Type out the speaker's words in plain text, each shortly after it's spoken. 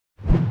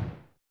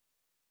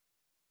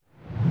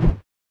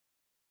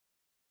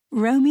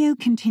Romeo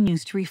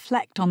continues to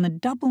reflect on the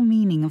double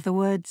meaning of the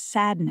word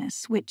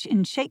sadness, which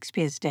in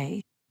Shakespeare's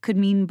day could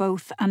mean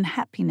both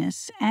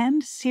unhappiness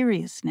and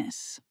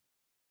seriousness.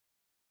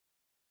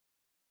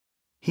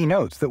 He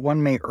notes that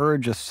one may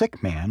urge a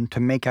sick man to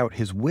make out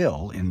his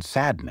will in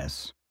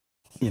sadness,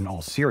 in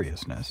all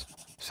seriousness,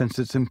 since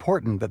it's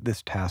important that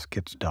this task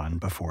gets done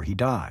before he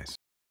dies.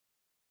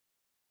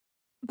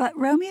 But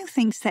Romeo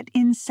thinks that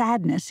in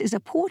sadness is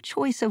a poor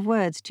choice of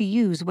words to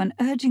use when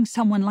urging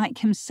someone like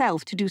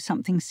himself to do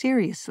something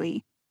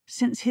seriously,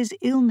 since his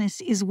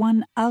illness is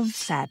one of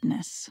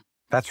sadness.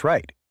 That's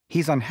right.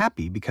 He's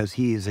unhappy because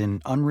he is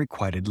in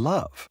unrequited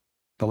love.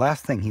 The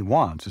last thing he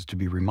wants is to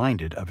be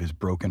reminded of his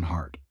broken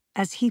heart.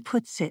 As he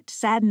puts it,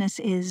 sadness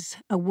is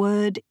a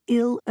word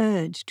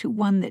ill-urged to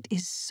one that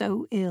is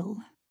so ill.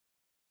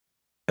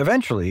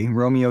 Eventually,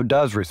 Romeo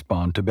does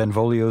respond to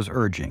Benvolio's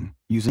urging,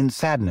 using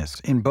sadness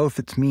in both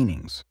its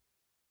meanings.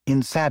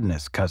 In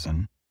sadness,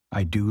 cousin,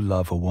 I do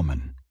love a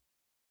woman.